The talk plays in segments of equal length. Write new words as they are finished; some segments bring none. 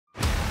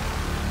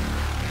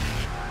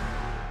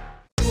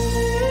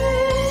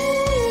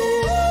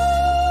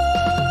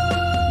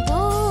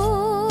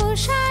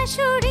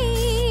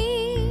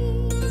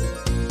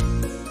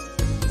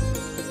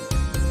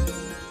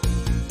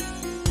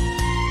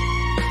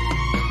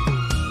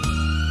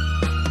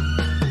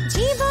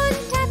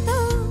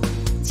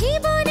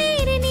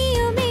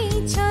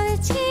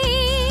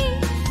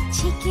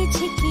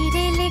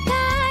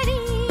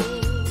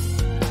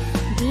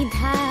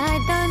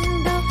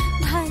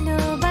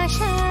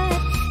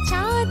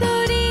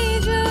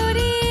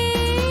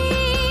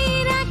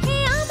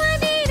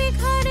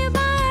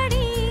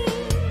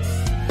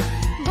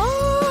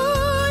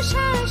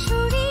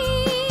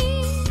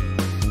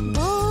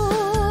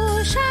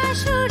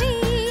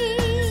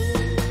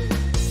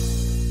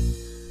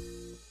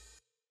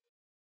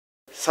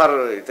Sir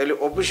তাহলে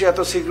অফিসে এত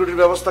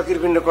সিকিউরিটির ব্যবস্থা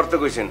কিরফিন করতে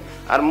কইছেন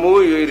আর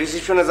মুই ওই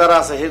রিসেপশনে যারা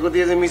আছে হেগো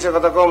দিয়ে যে মিছে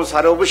কথা কম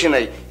স্যার অফিসে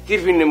নাই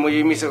কিরফিন মুই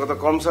এই মিছে কথা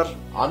কম স্যার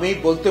আমি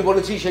বলতে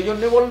বলেছি সেই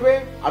জন্য বলবে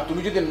আর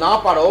তুমি যদি না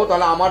পারো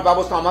তাহলে আমার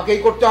ব্যবস্থা আমাকেই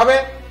করতে হবে।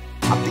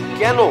 আপনি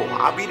কেন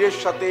আবিরের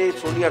সাথে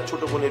সোনিয়ার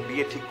ছোট বোনের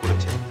বিয়ে ঠিক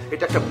করেছেন?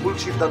 এটা একটা ভুল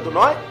সিদ্ধান্ত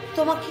নয়?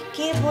 তোমাকে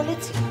কে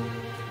বলেছে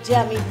যে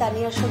আমি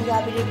তানিয়ার সঙ্গে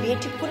আবিরের বিয়ে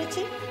ঠিক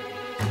করেছি?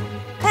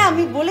 হ্যাঁ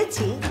আমি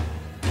বলেছি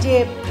যে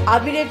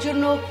আবিরের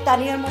জন্য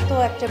তানিয়ার মতো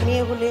একটা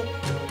মেয়ে হলে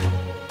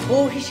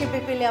বউ হিসেবে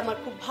পেলে আমার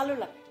খুব ভালো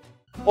লাগতো।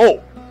 ও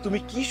তুমি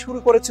কি শুরু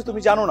করেছো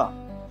তুমি জানো না?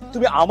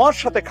 তুমি আমার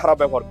সাথে খারাপ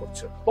ব্যবহার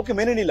করছো। ওকে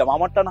মেনে নিলাম,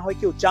 আমারটা না হয়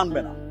কেউ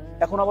জানবে না।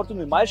 এখন আবার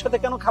তুমি মায়ের সাথে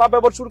কেন খারাপ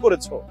ব্যবহার শুরু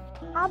করেছো?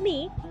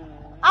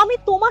 আমি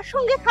তোমার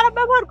সঙ্গে খারাপ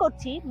ব্যবহার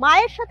করছি?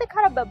 মায়ের সাথে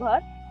খারাপ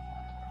ব্যবহার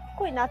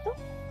কই না তো।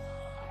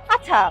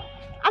 আচ্ছা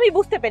আমি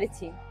বুঝতে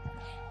পেরেছি,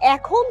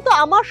 এখন তো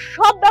আমার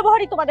সব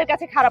ব্যবহারই তোমাদের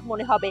কাছে খারাপ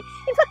মনে হবে।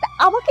 ইনফ্যাক্ট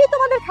আমাকেই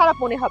তোমাদের খারাপ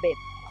মনে হবে,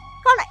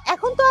 কারণ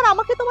এখন তো আর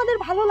আমাকে তোমাদের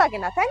ভালো লাগে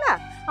না, তাই না?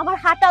 আমার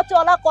হাঁটা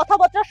চলা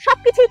কথাবার্তা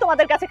সবকিছুই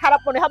তোমাদের কাছে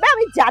খারাপ মনে হবে,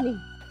 আমি জানি।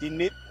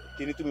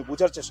 তিনি তুমি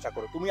বোঝার চেষ্টা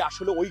করো, তুমি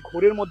আসলে ওই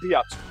ঘোরের মধ্যেই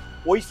আছো।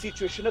 ওই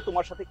সিচুয়েশনে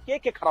তোমার সাথে কে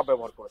কে খারাপ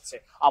ব্যবহার করেছে,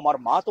 আমার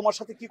মা তোমার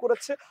সাথে কি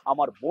করেছে,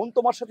 আমার বোন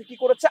তোমার সাথে কি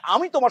করেছে,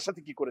 আমি তোমার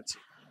সাথে কি করেছি,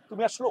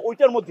 তুমি আসলে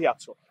ওইটার মধ্যেই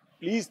আছো।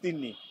 প্লিজ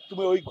তিন্নি,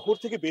 তুমি ওই ঘোর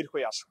থেকে বের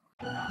হয়ে আসো।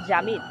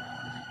 জামিল,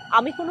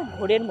 আমি কোনো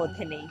ঘোরের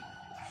মধ্যে নেই।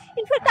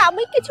 ইনফ্যাক্ট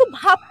আমি কিছু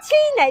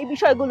ভাবছিই না এই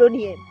বিষয়গুলো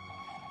নিয়ে।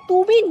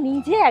 তুমি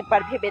নিজে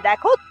একবার ভেবে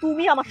দেখো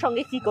তুমি আমার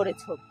সঙ্গে কি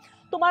করেছো,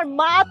 তোমার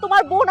মা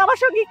তোমার বোন আমার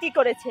সঙ্গে কি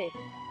করেছে।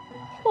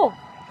 ও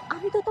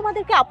আমি তো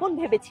তোমাদেরকে আপন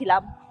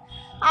ভেবেছিলাম।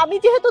 আমি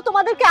যেহেতু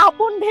তোমাদেরকে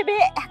আপন ভেবে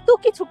এত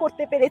কিছু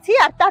করতে পেরেছি,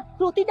 আর তার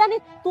প্রতিদানে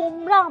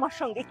তোমরা আমার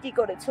সঙ্গে কি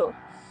করেছো?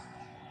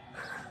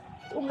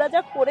 তোমরা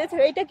যা করেছো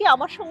এটা কি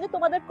আমার সঙ্গে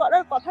তোমাদের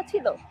করার কথা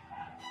ছিল?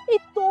 এই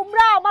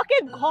তোমরা আমাকে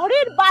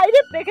ঘরের বাইরে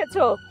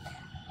রেখেছো।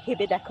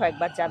 ভেবে দেখো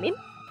একবার জামিল।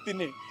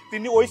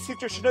 তিনি ওই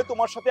সিচুয়েশনে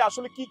তোমার সাথে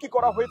আসলে কি কি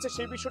করা হয়েছে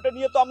সেই বিষয়টা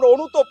নিয়ে তো আমরা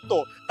অনুতপ্ত।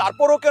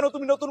 তারপরও কেন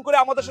তুমি নতুন করে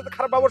আমাদের সাথে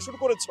খারাপ ব্যবহার শুরু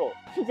করেছো?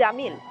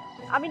 জামিল,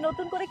 আমি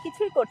নতুন করে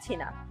কিছুই করছি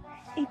না।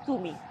 এই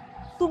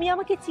তুমি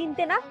আমাকে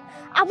চিনতে না?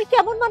 আমি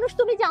কেমন মানুষ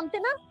তুমি জানতে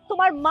না?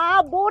 তোমার মা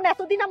বোন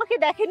এতদিন আমাকে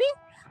দেখেনি?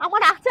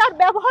 আমার আচার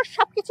ব্যবহার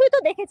সবকিছুই তো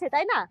দেখেছে,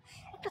 তাই না?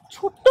 একটা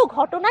ছোট্ট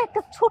ঘটনা,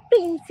 একটা ছোট্ট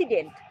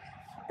ইনসিডেন্ট,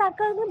 তার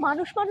কারণে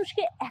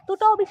মানুষকে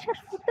এতটা অবিশ্বাস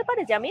করতে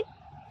পারে জামিল?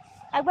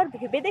 একবার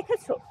ভেবে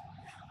দেখেছো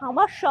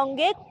আমার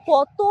সঙ্গে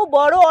কত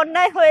বড়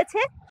অন্যায় হয়েছে?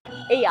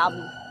 এই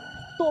আমি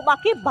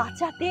তোমাকে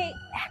বাঁচাতে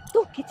এত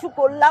কিছু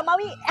করলাম,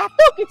 আমি এত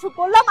কিছু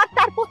করলাম, আর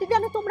তার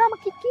প্রতিদানে তোমরা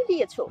আমাকে কি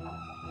দিয়েছো?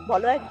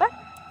 বলো একবার,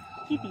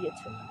 কি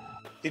দিয়েছো?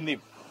 তিন্নি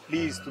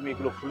প্লিজ তুমি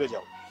এগুলো ভুলে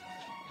যাও।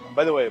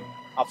 বাই দ্য ওয়ে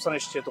আফসান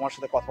এসেছে তোমার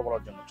সাথে কথা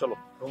বলার জন্য, চলো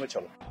রুমে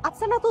চলো।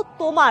 আফসানা তো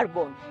তোমার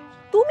বোন,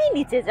 তুমি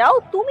নিচে যাও,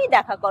 তুমি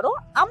দেখা করো,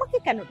 আমাকে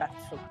কেন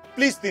ডাকছো?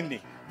 প্লিজ তিন্নি,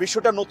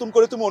 বিষয়টা নতুন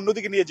করে তুমি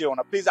অন্যদিকে নিয়ে যেও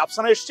না প্লিজ।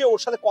 আফসানা এসেছে,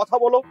 ওর সাথে কথা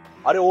বলো।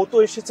 আরে ও তো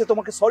এসেছে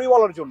তোমাকে সরি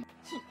বলার জন্য।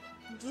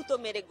 জুতো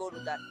মেরে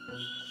গরুদার।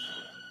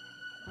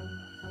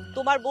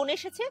 তোমার বোন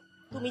এসেছে,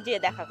 তুমি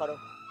যেয়ে দেখা করো,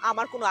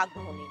 আমার কোনো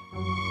আগ্রহ নেই।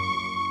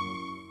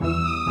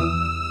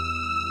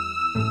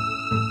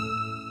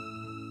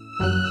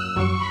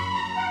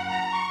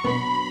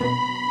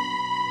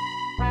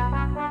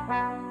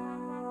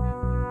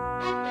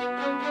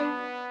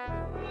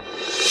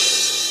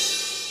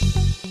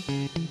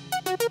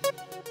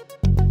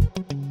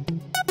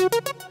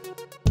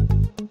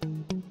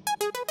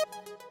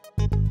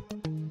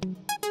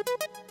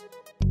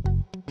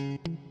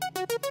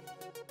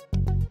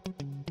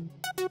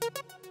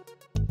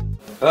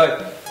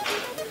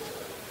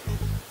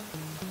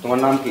 তোমার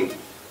নাম কি?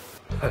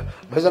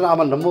 ভাইজান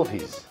আমার নাম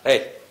মফিজ। এই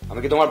আমি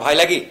কি তোমার ভাই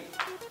লাগি?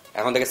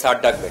 এখন থেকে স্যার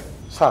ডাকবে।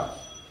 স্যার?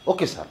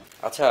 Okay sir.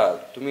 আচ্ছা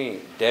তুমি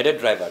ড্যাডের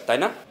ড্রাইভার তাই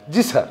না?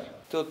 জি স্যার।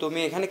 তো তুমি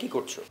এখানে কি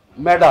করছো?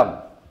 ম্যাডাম,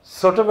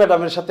 ছোট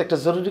ম্যাডামের সাথে একটা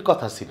জরুরি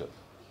কথা ছিল,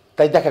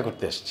 তাই দেখা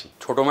করতে এসেছি।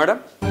 ছোট ম্যাডাম?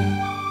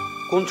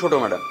 কোন ছোট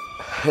ম্যাডাম?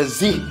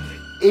 জি,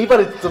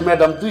 এইবারে তো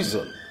ম্যাডাম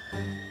দুইজন।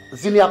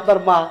 যিনি আপনার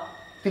মা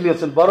তিনি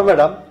হচ্ছেন বড়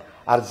ম্যাডাম,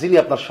 আর যিনি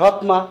আপনার সৎ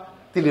মা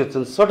তিনি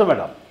হচ্ছেন ছোট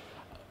ম্যাডাম।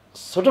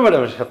 ছোট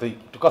ম্যাডামের সাথে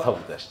একটু কথা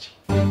বলতে আসছি।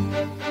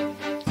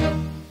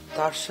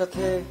 তার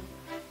সাথে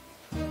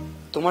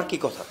তোমার কি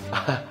কথা?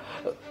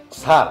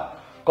 স্যার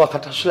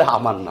কথাটা আসলে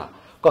আমার না,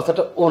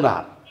 কথাটা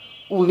ওনার।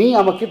 উনি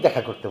আমাকে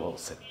দেখা করতে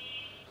বলছেন।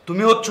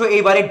 তুমি হচ্ছ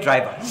এই বাড়ির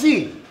ড্রাইভার? জি।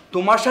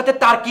 তোমার সাথে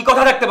তার কি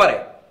কথা থাকতে পারে?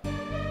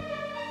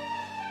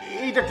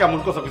 এইটা কেমন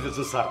কথা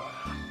বলতেছেন স্যার?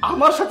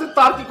 আমার সাথে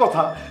তার কি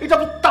কথা এটা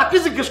আপনি তাকে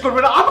জিজ্ঞেস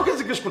করবেন, আমাকে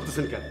জিজ্ঞেস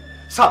করতেছেন কেন?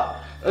 স্যার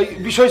এই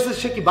বিষয়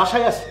সে কি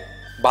বাসায় আছে?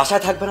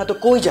 বাসায় থাকবে না তো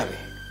কই যাবে?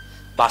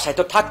 বাসায়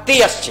তো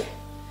থাকতেই আসছে,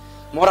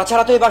 মরা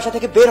ছাড়া তো এই বাসা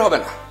থেকে বের হবে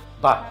না।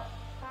 বাহ,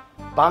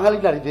 বাঙালি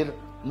নারীদের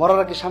মরার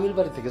আগে স্বামীর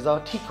বাড়ি থেকে যাওয়া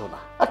ঠিকও না।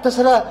 আর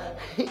তাছাড়া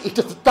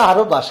এটা তো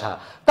তারও বাসা,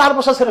 তার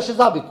বাসা ছেড়ে সে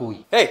যাবে কই?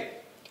 এই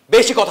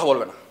বেশি কথা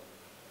বলবে না।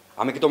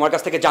 আমি কি তোমার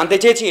কাছ থেকে জানতে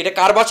চেয়েছি এটা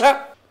কার বাসা?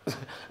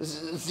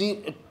 জি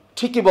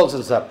ঠিকই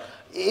বলছেন স্যার,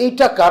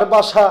 এইটা কার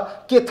বাসা,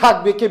 কে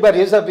থাকবে কে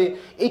বেরিয়ে যাবে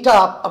এটা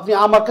আপনি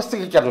আমার কাছ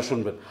থেকে কেন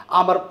শুনবেন?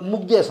 আমার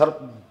মুখ দিয়ে স্যার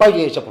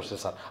বাইরে এসে পড়ছে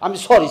স্যার, আমি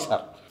sorry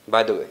sir.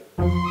 By the way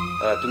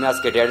তুমি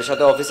আজকে ড্যাডির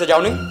সাথে অফিসে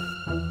যাওনি?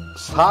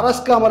 স্যার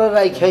আজকে আমার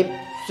রাই খাই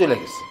চলে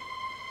গেছে,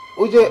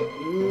 ওই যে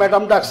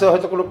ম্যাডাম ডাকছে,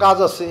 হয়তো কোনো কাজ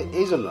আছে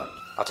এই জন্য।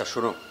 আচ্ছা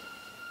শোনো,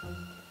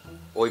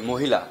 ওই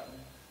মহিলা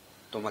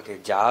তোমাকে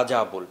যা যা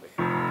বলবে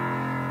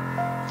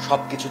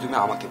সবকিছু তুমি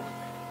আমাকে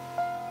বলবে,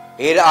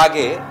 এর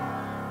আগে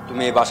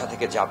তুমি এই বাসা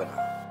থেকে যাবে না।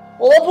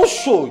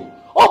 অবশ্যই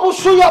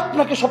অবশ্যই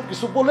আপনাকে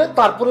সবকিছু বলে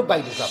তারপরে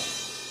বাইরে যাব।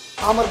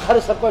 আমার ঘরে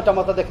স্যার কয়টা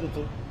মাথা দেখেন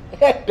তো,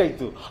 একটাই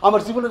তো।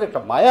 আমার জীবনের একটা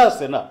মায়া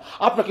আছে না,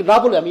 আপনাকে না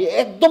বলে আমি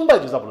একদম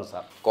বাইরে যাব না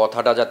স্যার।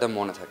 কথাটা যাতে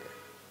মনে থাকে,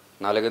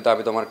 নাহলে কিন্তু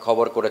আমি তোমার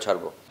খবর করে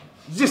ছাড়বো।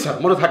 জি স্যার,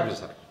 মনে থাকবে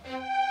স্যার।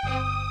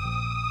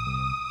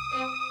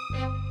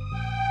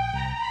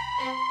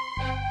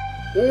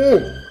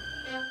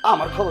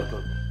 আমার খবর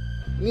করবে,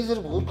 নিজের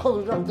ভুল খবর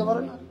রাখতে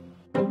পারে না,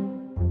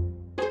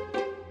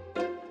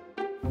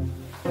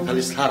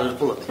 খালি স্যারের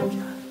পোলা থেকে।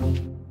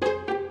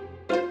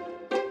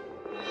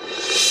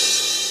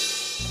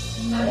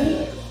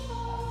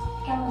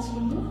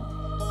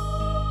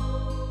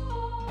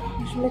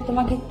 আসলে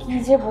তোমাকে কি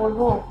যে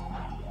বলবো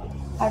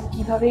আর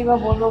কিভাবেই বা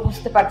বলবো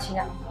বুঝতে পারছি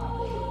না।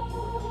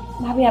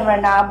 ভাবি আমরা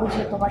না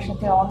বুঝে তোমার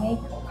সাথে অনেক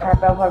খারাপ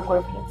ব্যবহার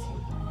করে ফেলেছি।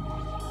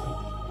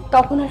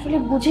 তখন আসলে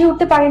বুঝে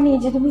উঠতে পারিনি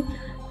যে তুমি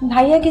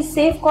ভাইয়াকে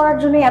সেভ করার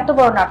জন্য এত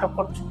বড় নাটক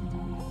করছো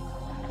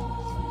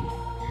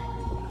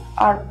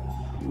আর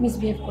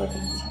মিসবিহেভ করে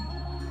ফেলেছি।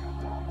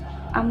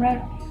 আমরা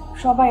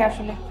সবাই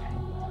আসলে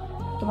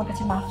তোমার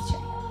কাছে মাফ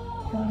চাই,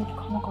 তুমি একটু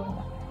ক্ষমা করো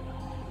না।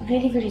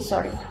 Very very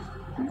sorry.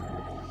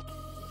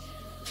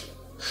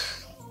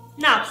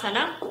 না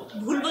আফসানা,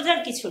 ভুল বোঝার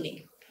কিছু নেই,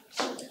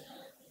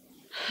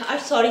 আর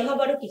সরি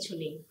হবারও কিছু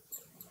নেই।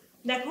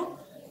 দেখো,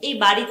 এই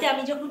বাড়িতে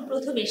আমি যখন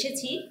প্রথম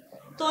এসেছি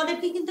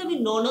তোমাদেরকে কিন্তু আমি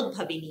ননদ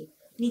ভাবিনি,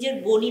 নিজের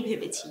বোনই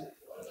ভেবেছি।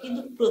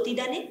 কিন্তু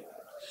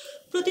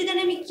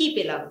প্রতিদানে আমি কি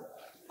পেলাম?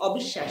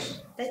 অবিশ্বাস,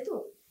 তাই তো?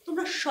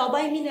 তোমরা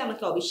সবাই মিলে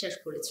আমাকে অবিশ্বাস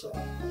করেছো।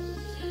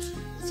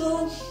 তো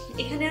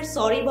এখানে আর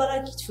সরি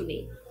বলার কিছু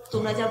নেই,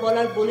 তোমরা যা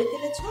বলার বলে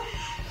ফেলেছো,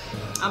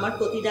 আমার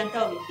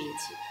প্রতিদানটাও আমি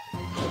পেয়েছি।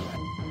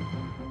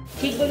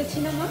 ঠিক বলেছি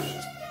না মা?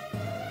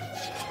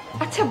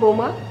 আচ্ছা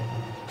বৌমা,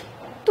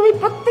 তুমি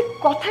প্রত্যেক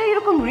কথায়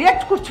এরকম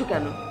রিয়াক্ট করছো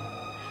কেন?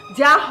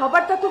 যা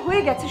হবার তা তো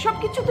হয়ে গেছে,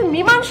 সবকিছু তো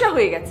মীমাংসা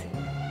হয়ে গেছে।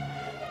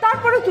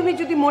 তারপরে তুমি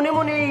যদি মনে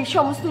মনে এই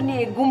সমস্ত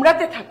নিয়ে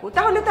গুমরাতে থাকো,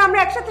 তাহলে তো আমরা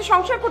একসাথে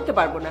সংসার করতে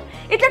পারবো না,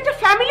 এটা একটা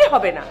ফ্যামিলি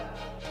হবে না।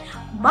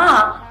 মা,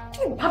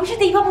 তুমি ভাবির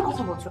সাথে এইভাবে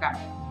কথা বলছো কেন?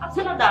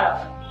 আচ্ছা না, দাঁড়াও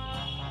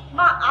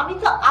মা, আমি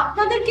তো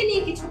আপনাদেরকে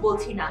নিয়ে কিছু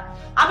বলছি না,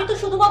 আমি তো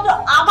শুধুমাত্র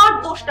আমার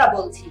দোষটা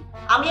বলছি।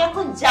 আমি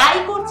এখন যাই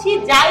করছি,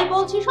 যাই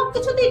বলছি,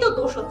 সবকিছুতেই তো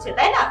দোষ হচ্ছে,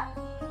 তাই না?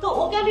 তো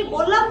ওকে আমি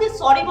বললাম যে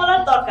সরি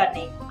বলার দরকার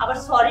নেই, আবার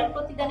সরির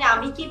প্রতিদানে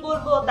আমি কি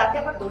বলবো তাতে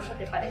আবার দোষ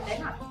হতে পারে, তাই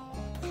না?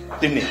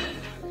 তিন্নি,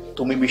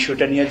 তুমি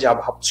বিষয়টা নিয়ে যা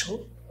ভাবছো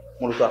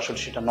মূলত আসলে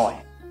সেটা নয়।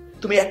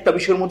 তুমি একটা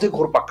বিষয়ের মধ্যে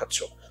ঘোর পাকাচ্ছ।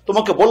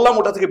 তোমাকে বললাম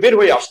ওটা থেকে বের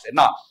হয়ে আসতে,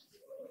 না।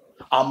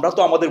 আমরা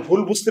তো আমাদের ভুল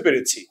বুঝতে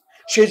পেরেছি,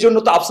 সেই জন্য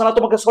তো আফসানা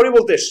তোমাকে সরি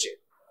বলতে এসছে।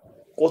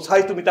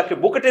 কোথায় তুমি তাকে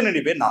বুকে টেনে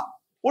নিবে, না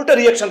উল্টা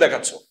রিয়াকশন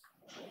দেখাচ্ছ।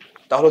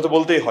 তাহলে তো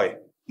বলতেই হয়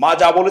মা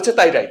যা বলেছে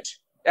তাই রাইট,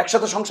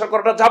 একসাথে সংসার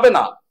করাটা যাবে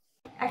না।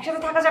 একসাথে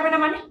থাকা যাবে না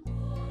মানে?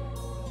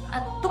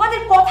 তোমাদের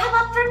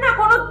কথাবার্তার না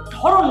কোনো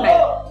ধরন নাই,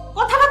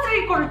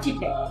 কথাবার্তারই কোনো ঠিক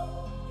নেই।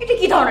 এটা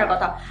কি ধরনের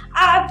কথা?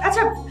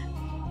 আচ্ছা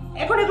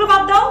এখন এগুলো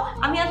বাদ দাও,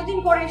 আমি এতদিন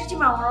পরে এসেছি,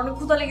 মা আমার অনেক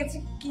ক্ষুধা লেগেছে,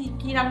 কি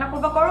কি রান্না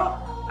করবা করো,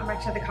 আমরা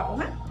একসাথে খাবো।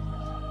 হ্যাঁ,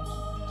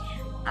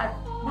 আর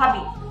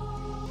ভাবি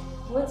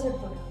হয়েছে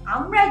তো,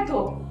 আমরাই তো,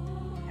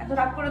 এত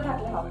রাগ করে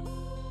থাকলে হবে?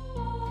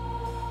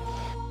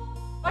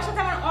 তোমার সাথে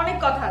আমার অনেক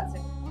কথা আছে।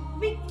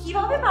 তুমি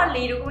কিভাবে পারলে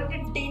এরকম একটা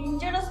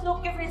ডেঞ্জারাস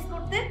লোককে ফেস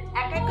করতে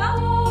একা একা?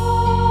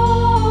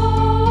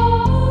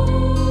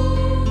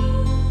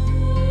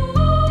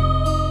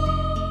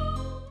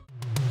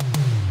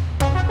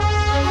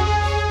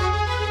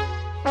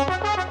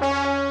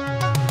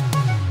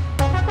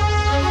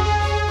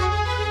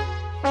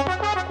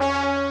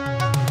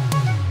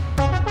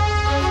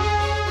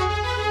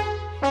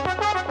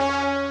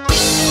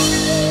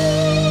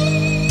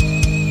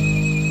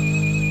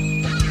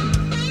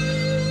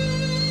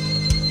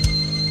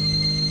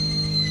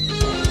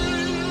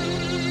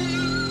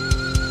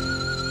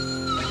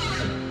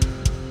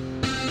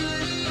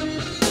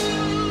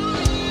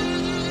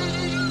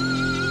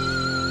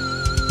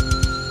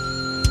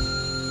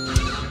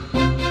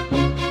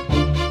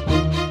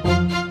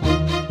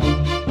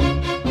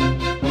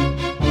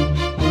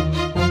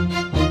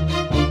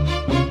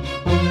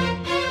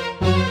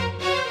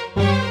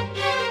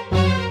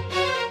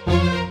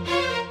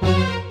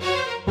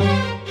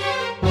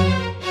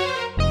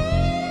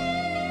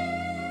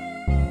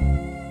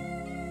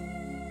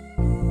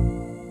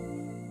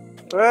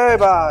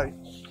 ভাই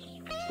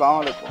আসসালামু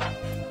আলাইকুম,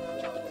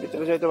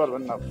 ভিতরে যাইতে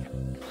পারবেন না?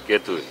 কে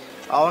তুই?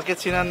 আমাকে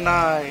চিনেন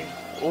নাই?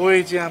 ওই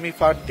যে আমি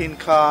ফারদিন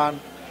খান,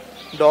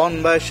 ডন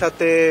ভাইয়ের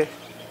সাথে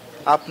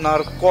আপনার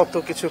কত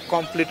কিছু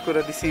কমপ্লিট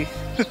করে দিছি।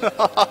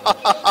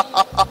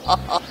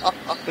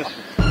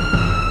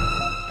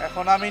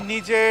 এখন আমি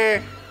নিজে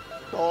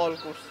দল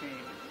করছি,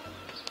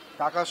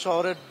 ঢাকা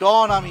শহরের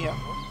ডন আমি,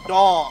 এখন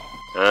ডন।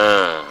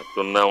 হ্যাঁ,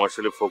 তোর নাম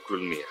আসলে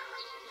ফখরুল মিয়া।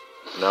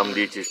 নাম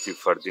দিয়েছিস তুই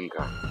ফারদিন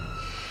খান,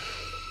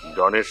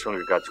 ডনের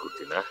সঙ্গে কাজ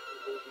করতি না?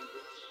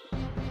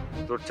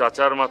 তোর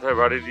চাচার মাথায়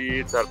বাড়ি দিয়ে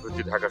তারপর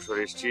তুই ঢাকা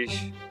সরে এসছিস।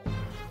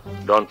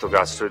 ডন তোকে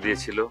আশ্রয়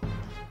দিয়েছিল,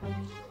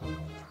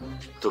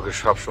 তোকে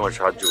সবসময়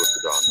সাহায্য করতে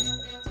ডন।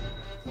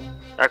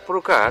 এক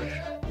প্রকার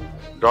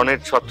ডনের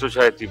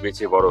ছত্রছায়ায় তুই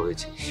বেঁচে বড়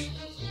হয়েছিস,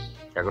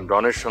 এখন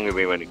ডনের সঙ্গে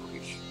বেইমানি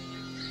করিস।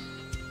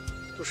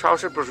 তোর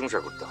সাহসের প্রশংসা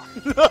করতে হবে।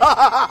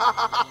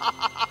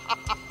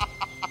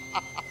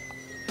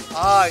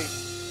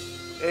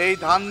 এই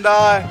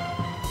ধান্দায়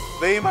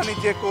বেইমানি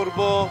যে করব,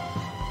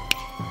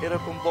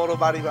 এরকম বড়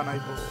বাড়ি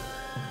বানাইবো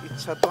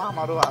ইচ্ছা তো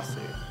আমারও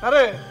আছে।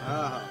 আরে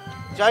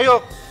যাই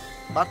হোক,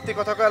 বাড়তি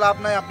কথা কয়ে লাভ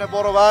নাই। আপনি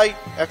বড় ভাই,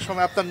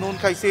 একসময় আপনার নুন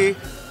খাইছি।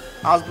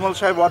 আজমল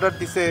সাহেব অর্ডার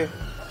দিছে,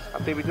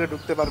 আপনি ভিতরে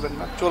ঢুকতে পারবেন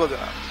না, চলে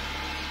যান।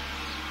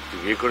 তুই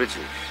বিয়ে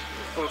করেছিস?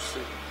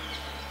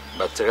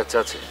 বাচ্চা কাচ্চা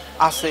আছে?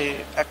 আছে,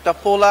 একটা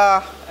পোলা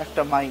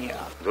একটা মাইয়া।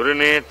 ধরে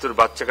নে তোর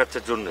বাচ্চা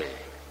কাচ্চার জন্য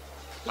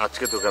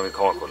আজকে তোকে আমি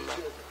ক্ষমা করলাম,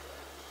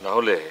 না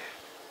হলে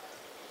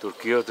তোর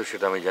কি হতো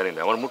সেটা আমি জানি না।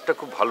 আমার মুডটা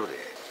খুব ভালো রে,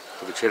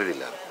 তোকে ছেড়ে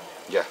দিলাম,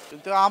 যা।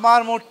 কিন্তু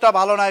আমার মুডটা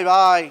ভালো নাই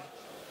ভাই,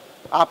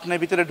 আপনি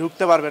ভিতরে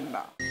ঢুকতে পারবেন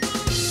না।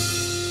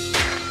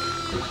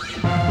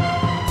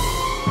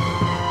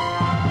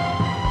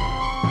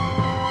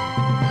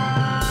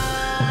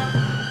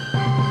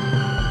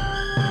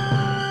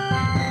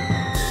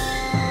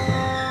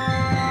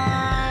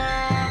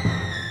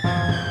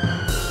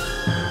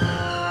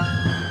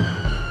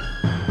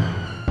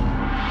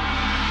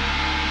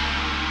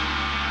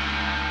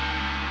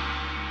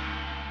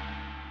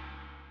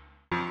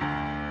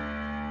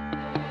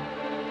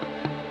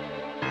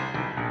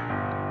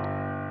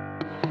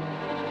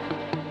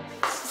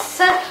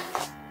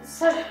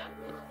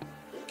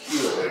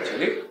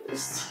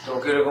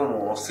 তোকে এরকম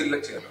অস্থির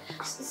লাগছে কেন?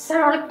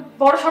 স্যার অনেক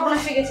বড়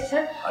সর্বনাশ হয়ে গেছে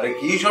স্যার। আরে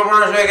কি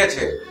সর্বনাশ হয়ে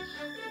গেছে?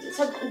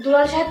 স্যার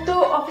দুলাল সাহেব তো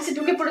অফিসে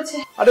ঢুকে পড়েছে।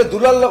 আরে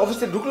দুলাল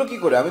অফিসে ঢুকলো কি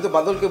করে? আমি তো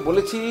বাদলকে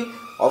বলেছি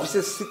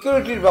অফিসের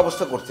সিকিউরিটির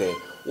ব্যবস্থা করতে,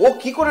 ও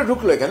কি করে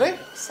ঢুকলো এখানে?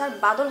 স্যার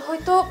বাদল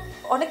হয়তো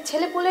অনেক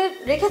ছেলে পুলে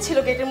রেখেছিল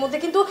গেটের মধ্যে,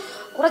 কিন্তু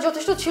ওরা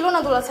যথেষ্ট ছিল না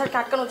দুলাল স্যারকে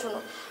আটকানোর জন্য।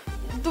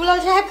 দুলাল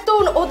সাহেব তো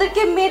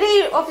ওদেরকে মেরেই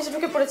অফিসে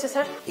ঢুকে পড়েছে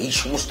স্যার। এই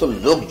সমস্ত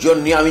লোকজন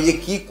নিয়ে আমি যে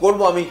কি করব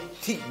আমি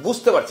ঠিক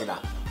বুঝতে পারছি না।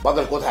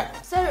 বাদল কোথায়?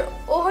 স্যার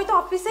ও হয়তো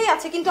অফিসেই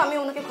আছে, কিন্তু আমি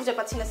ওনাকে খুঁজে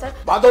পাচ্ছি না স্যার।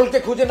 বাদলকে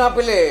খুঁজে না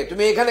পেলে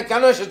তুমি এখানে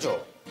কেন এসেছো?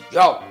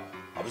 যাও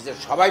অফিসের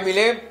সবাই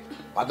মিলে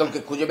বাদলকে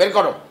খুঁজে বের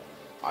করো,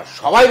 আর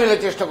সবাই মিলে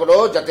চেষ্টা করো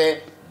যাতে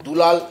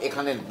দুলাল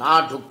এখানে না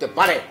ঢুকতে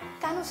পারে।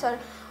 কেন স্যার,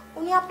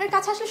 উনি আপনার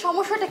কাছে আসলে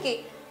সমস্যাটা কি?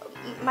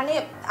 মানে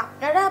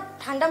আপনারা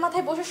ঠান্ডা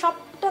মাথায় বসে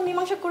সবটা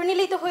মীমাংসা করে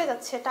নিলেই তো হয়ে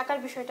যাচ্ছে টাকার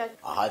বিষয়টা।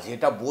 আজ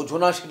এটা বোঝো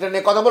না সেটা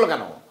নিয়ে কথা বলো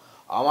কেন?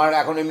 আমার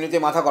এখন এমনিতে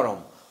মাথা গরম।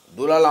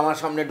 দুলাল আমার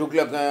সামনে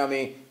ঢুকলে আমি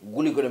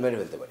গুলি করে মেরে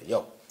ফেলতে পারি।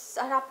 যাও।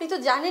 স্যার আপনি তো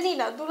জানেনই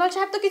না, দুলাল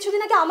সাহেব তো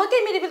কিছুদিন আগে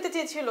আমাকেই মেরে ফেলতে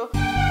চেয়েছিল।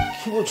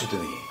 কি বলছো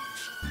তুমি?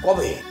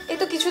 কবে? এই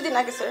তো কিছুদিন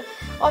আগে স্যার।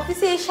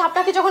 অফিসে এসে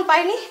আপনাকে যখন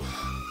পাইনি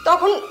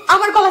তখন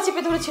আমার গলা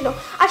চেপে ধরেছিল,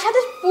 আর সাথে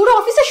পুরো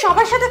অফিসের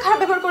সবার সাথে খারাপ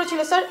ব্যবহার করেছিল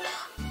স্যার।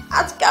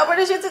 আজকে আবার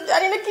এসেছে,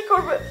 জানি না কি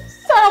করবে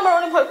স্যার, আমার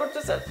অনেক ভয় করছে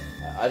স্যার।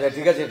 আচ্ছা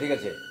ঠিক আছে ঠিক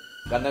আছে,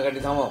 কান্নাকাটি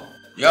থামো।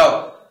 যাও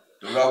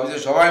তোমরা অফিসে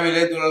সবাই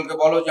মিলে দুলালকে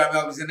বলো যে আমি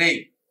অফিসে নেই,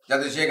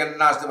 যাতে সে এখানে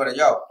না আসতে পারে।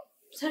 যাও।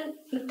 স্যার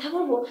মিথ্যা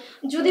বলবো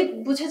যদি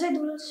বুঝে যায়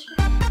দুলাল।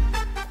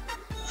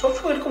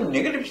 সবসময় এরকম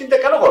নেগেটিভ চিন্তা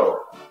কেন করো?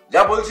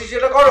 যা বলছি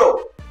সেটা করো।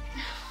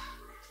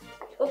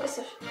 Okay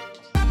sir.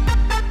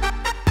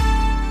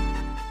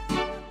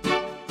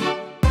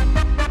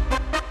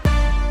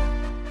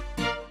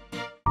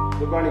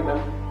 Good morning,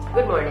 ma'am.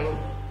 Good morning.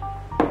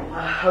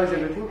 How is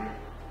everything?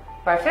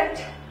 Perfect.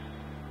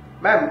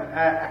 Ma'am,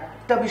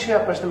 একটা বিষয়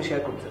আপনার সাথে আমি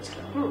শেয়ার করতে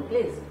চাচ্ছিলাম।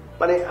 Please.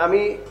 মানে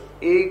আমি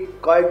এই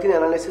কয়েকদিন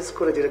অ্যানালাইসিস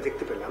করে যেটা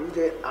দেখতে পেলাম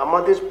যে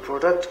আমাদের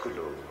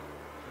প্রোডাক্টগুলো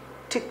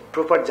ঠিক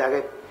প্রপার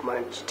জায়গায়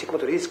মানে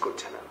ঠিকমতো রিচ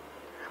করছে না।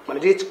 মানে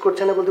রিচ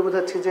করছে না বলতে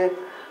বোঝাচ্ছি যে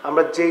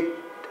আমরা যে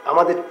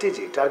আমাদের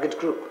টিজি টার্গেট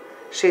গ্রুপ,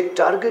 সেই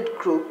টার্গেট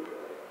গ্রুপ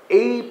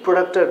এই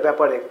প্রোডাক্টের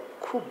ব্যাপারে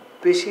খুব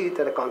বেশি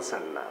তারা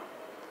কনসার্ন না,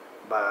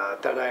 বা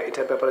তারা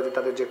এটার ব্যাপারে যে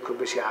তাদের যে খুব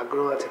বেশি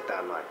আগ্রহ আছে তা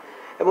নয়।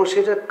 এবং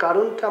সেটার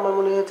কারণটা আমার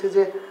মনে হয়েছে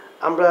যে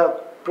আমরা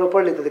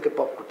প্রপারলি তাদেরকে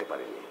পপ করতে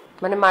পারিনি।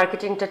 মানে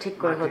মার্কেটিংটা ঠিক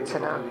করে হচ্ছে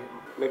না।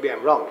 মেবি আই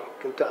এম রং,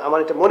 কিন্তু আমার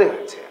এটা মনে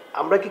হয়েছে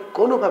আমরা কি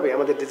কোনোভাবে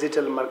আমাদের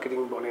ডিজিটাল মার্কেটিং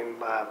বলেন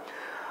বা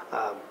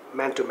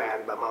ম্যান টু ম্যান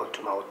বা মাউথ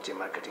টু মাউথ যে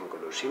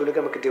মার্কেটিংগুলো, সেগুলোকে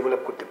আমাকে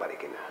ডেভেলপ করতে পারি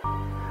কিনা।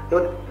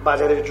 যেমন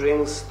বাজারের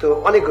ড্রিঙ্কস তো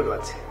অনেকগুলো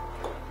আছে,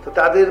 তো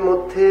তাদের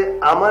মধ্যে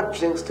আমার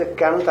ড্রিঙ্কসটা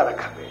কেন তারা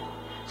খাবে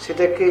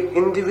সেটাকে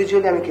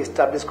ইন্ডিভিজুয়ালি আমি কি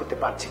এস্টাবলিশ করতে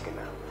পারছি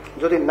কিনা।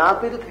 যদি না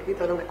পেরে থাকি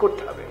তাহলে আমাকে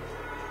করতে হবে।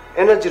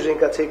 এনার্জি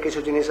ড্রিঙ্ক আছে, কিছু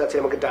জিনিস আছে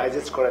আমাকে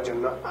ডাইজেস্ট করার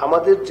জন্য।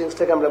 আমাদের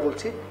ড্রিঙ্কসটাকে আমরা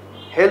বলছি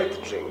হেলথ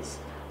ড্রিঙ্কস।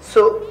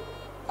 সো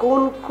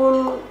কোন কোন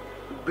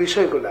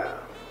বিষয়গুলা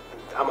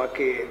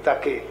আমাকে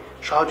তাকে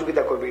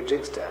সহযোগিতা করবে এই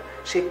ড্রিঙ্কসটা,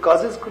 সেই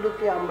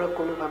কজেসগুলোকে আমরা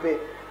কোনোভাবে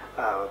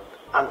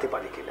আনতে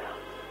পারি কিনা।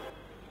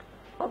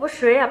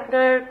 অবশ্যই।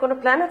 আপনার কোনো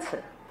প্ল্যান আছে?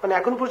 মানে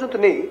এখন পর্যন্ত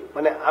নেই,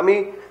 মানে আমি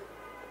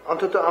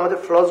অন্তত আমাদের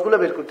ফ্লসগুলো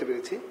বের করতে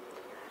পেরেছি।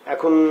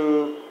 এখন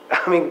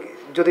আমি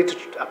যদি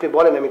আপনি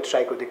বলেন আমি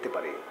ট্রাই করে দেখতে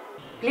পারি।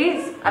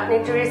 প্লিজ আপনি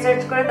একটু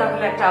রিসার্চ করে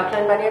তাহলে একটা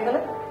আউটলাইন বানিয়ে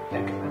ফেলেন।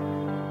 Thank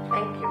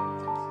you.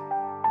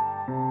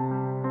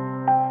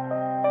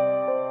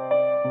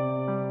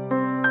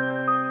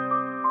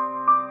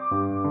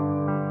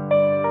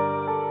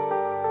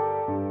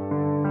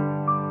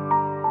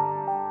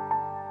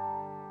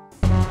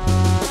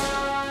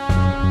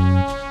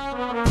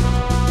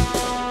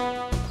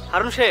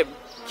 হারুন সাহেব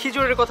কি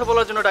জরুরি কথা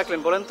বলার জন্য ডাকলেন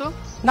বলেন তো?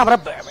 না মানে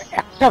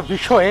একটা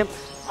বিষয়ে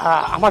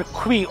আমার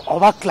খুবই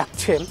অবাক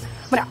লাগছে,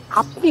 মানে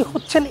আপনি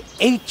হচ্ছেন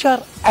HR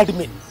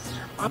অ্যাডমিন,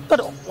 আপনার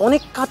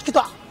অনেক কাজ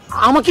কিন্তু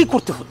আমাকেই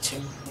করতে হচ্ছে।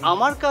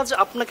 আমার কাজ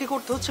আপনাকে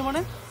করতে হচ্ছে মানে?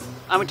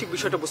 আমি ঠিক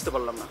বিষয়টা বুঝতে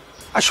পারলাম না।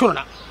 আর শোনো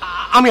না,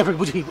 আমি আপনাকে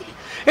বুঝিয়ে বলি,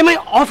 মানে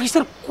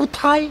অফিসের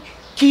কোথায়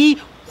কি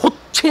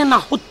হচ্ছে না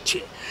হচ্ছে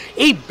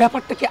এই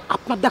ব্যাপারটাকে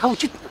আপনার দেখা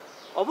উচিত না?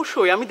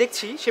 অবশ্যই আমি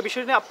দেখছি, সে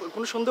বিষয়ে নিয়ে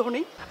কোনো সন্দেহ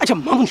নেই। আচ্ছা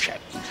মামুন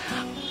সাহেব,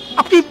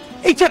 আপনি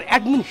HR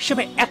অ্যাডমিন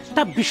হিসেবে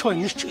একটা বিষয়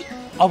নিশ্চয়ই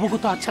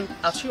অবগত আছেন?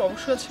 আছি,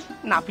 অবশ্যই আছি।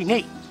 না আপনি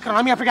নেই, কারণ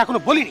আমি আপনাকে এখনো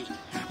বলিনি।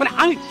 মানে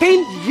আমি 10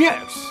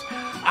 years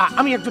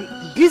আমি একজন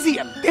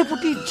DGM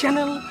ডেপুটি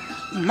জেনারেল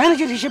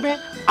ম্যানেজার হিসেবে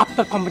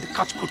আপনার কোম্পানিতে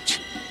কাজ করছি।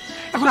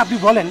 এখন আপনি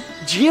বলেন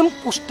GM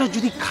পোস্টটা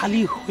যদি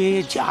খালি হয়ে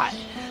যায়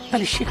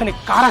তাহলে সেখানে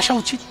কার আসা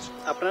উচিত?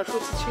 আপনার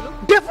উচিত ছিল।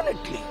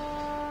 ডেফিনেটলি।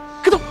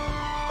 কিন্তু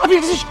আপনি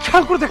একটা জিনিস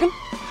খেয়াল করে দেখেন,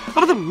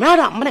 আমাদের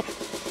ম্যাডাম মানে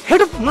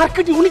হেড অফ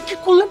মার্কেটিং উনি কি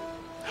করলেন?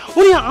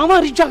 উনি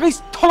আমার জায়গায়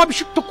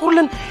স্থলাভিষিক্ত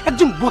করলেন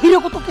একজন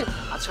বহিরাগতকে।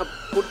 আচ্ছা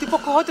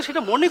কর্তৃপক্ষ হয়তো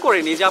সেটা মনে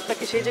করেনি যে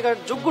আপনাকে সেই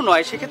জায়গার যোগ্য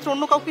নয়, সেক্ষেত্রে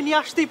অন্য কাউকে নিয়ে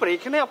আসতেই পারে।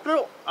 এখানে আপনার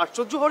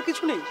আশ্চর্য হওয়ার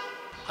কিছু নেই।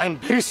 I am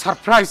very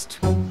surprised.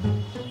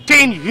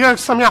 10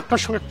 years আমি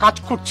আপনার সঙ্গে কাজ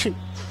করছি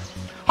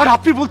আর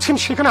আপনি বলছেন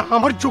সেখানে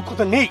আমার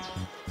যোগ্যতা নেই।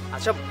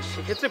 আচ্ছা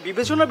সেক্ষেত্রে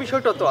বিবেচনার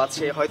বিষয়টা তো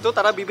আছে, হয়তো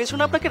তারা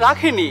বিবেচনা আপনাকে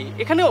রাখেনি,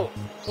 এখানেও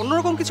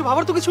অন্যরকম কিছু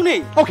ভাবার তো কিছু নেই।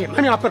 ওকে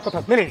আমি আপনার কথা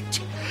মেনে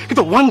নিচ্ছি,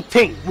 কিন্তু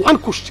ওয়ান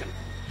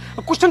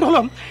কোশ্চেন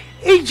হলো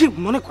এই যে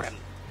মনে করেন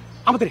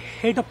আমাদের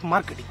হেড অফ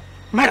মার্কেটিং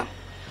ম্যাডাম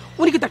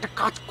উনি কিন্তু একটা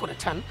কাজ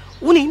করেছেন,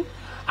 উনি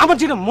আমার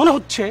যেটা মনে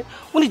হচ্ছে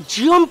উনি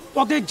জিএম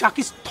পদে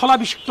যাকে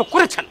স্থলাভিষিক্ত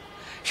করেছেন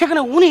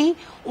সেখানে উনি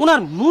ওনার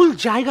মূল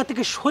জায়গা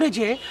থেকে সরে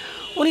যেয়ে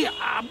উনি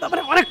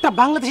অনেকটা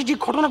বাংলাদেশে যে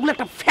ঘটনাগুলো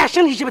একটা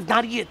ফ্যাশন হিসেবে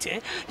দাঁড়িয়েছে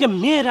যে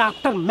মেয়েরা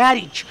আফটার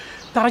ম্যারিজ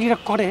তারা যেটা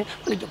করে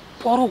মানে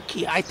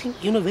পরকীয়া। I think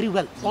you know very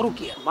well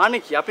পরকীয়া মানে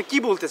কি, আপনি কি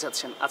বলতে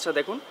চাচ্ছেন? আচ্ছা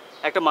দেখুন,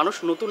 একটা মানুষ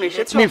নতুন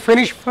এসেছে,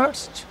 ফিনিশ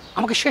ফার্স্ট,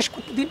 আমাকে শেষ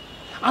করতে দিন,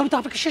 আমি তো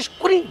আপনাকে শেষ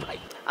করিনি ভাই।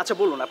 আচ্ছা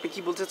বলুন আপনি কি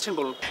বলতে চাচ্ছেন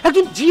বলুন।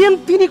 একজন জিএম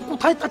তিনি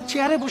কোথায় তার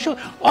চেয়ারে বসে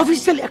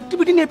অফিসিয়াল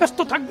অ্যাক্টিভিটি নিয়ে ব্যস্ত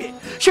থাকবে,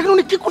 সেখানে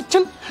উনি কি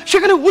করছেন?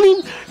 সেখানে উনি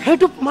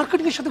হেড অফ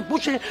মার্কেটিং এর সাথে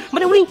বসে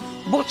মানে উনি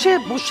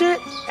বসে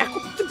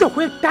একত্রিত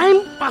হয়ে টাইম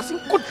পাসিং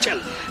করছেন।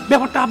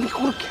 ব্যাপারটা আপনি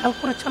কখনো খেয়াল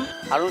করেছেন?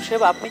 হারুন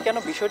সাহেব আপনি কেন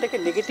বিষয়টাকে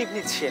নেগেটিভ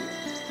নিচ্ছেন?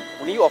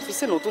 উনি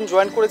অফিসে নতুন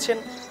জয়েন করেছেন,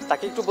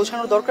 তাকে একটু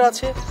বোঝানোর দরকার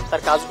আছে,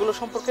 তার কাজগুলো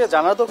সম্পর্কে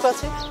জানার দরকার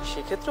আছে,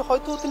 সেক্ষেত্রে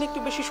হয়তো তিনি একটু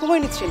বেশি সময়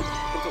নিচ্ছেন,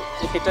 কিন্তু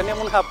এটা নিয়ে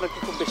মনে হয় আপনাকে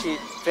খুব বেশি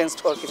টেনসড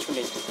হওয়ার কিছু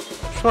নেই।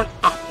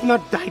 আপনার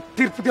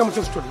দায়িত্বের প্রতি আমার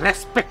যথেষ্ট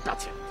রেসপেক্ট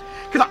আছে,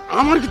 কিন্তু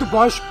আমার কিন্তু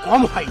বয়স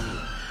কম হয়নি।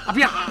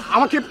 আপনি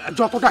আমাকে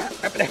যতটা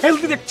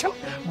হেলদি দেখছেন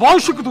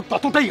বয়সও কিন্তু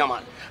ততটাই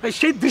আমার,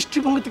 সেই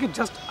দৃষ্টিভঙ্গি থেকে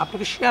জাস্ট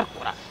আপনাকে শেয়ার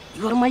করা।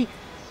 You R my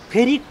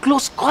very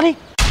close colleague.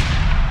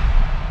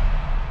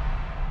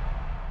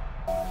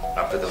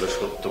 আপনি তাহলে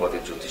সত্যবাদী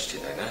জ্যোতিষী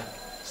তাই না?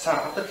 স্যার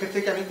আপনার ক্ষেত্রে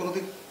কি আমি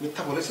কোনোদিন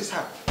মিথ্যা বলেছি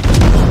স্যার?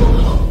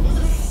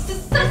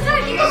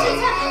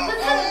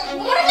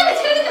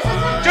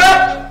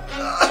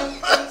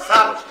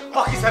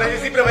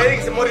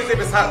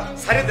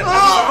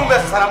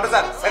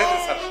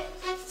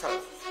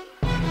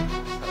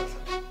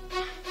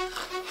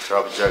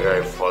 সব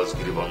জায়গায়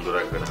ফলসগিরি বন্ধ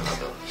রাখবেন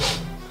আলাদা,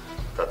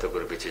 তাতে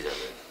করে বেঁচে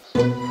যাবে।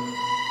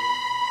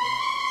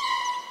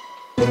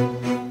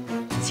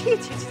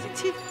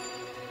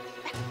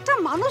 একটা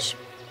মানুষ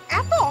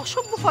এত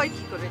অসভ্য হয়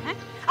কি করে? হ্যাঁ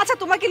আচ্ছা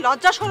তোমার কি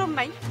লজ্জা শরম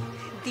নাই?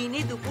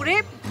 দিনে দুপুরে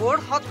বোর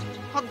হাত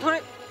ধরে,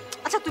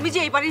 আচ্ছা তুমি যে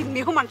এই বাড়ির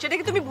মেহমান সেটা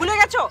কি তুমি ভুলে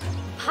গেছো?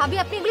 ভাবি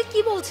আপনি এগুলি কি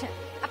বলছেন?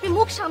 আপনি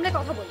মুখ সামলে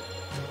কথা বলুন,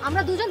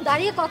 আমরা দুজন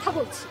দাঁড়িয়ে কথা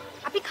বলছি,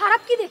 আপনি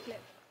খারাপ কি দেখলেন?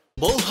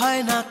 বউ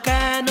হয় না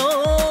কেন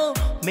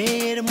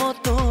মেয়ের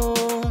মতো,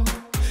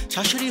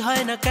 শাশুড়ি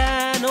হয় না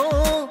কেন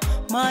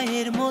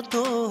মায়ের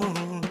মতো,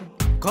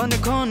 ক্ষণে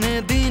ক্ষণে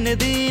দিনে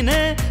দিনে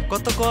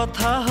কত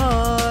কথা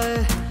হয়,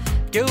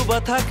 কেউ বা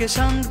থাকে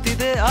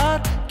শান্তিতে আর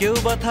কেউ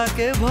বা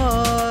থাকে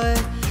ভয়,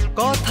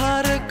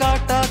 কথার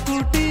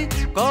কাটাকুটি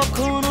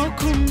কখনো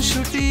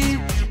খুনসুটি,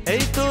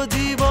 এই তো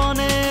জীবন।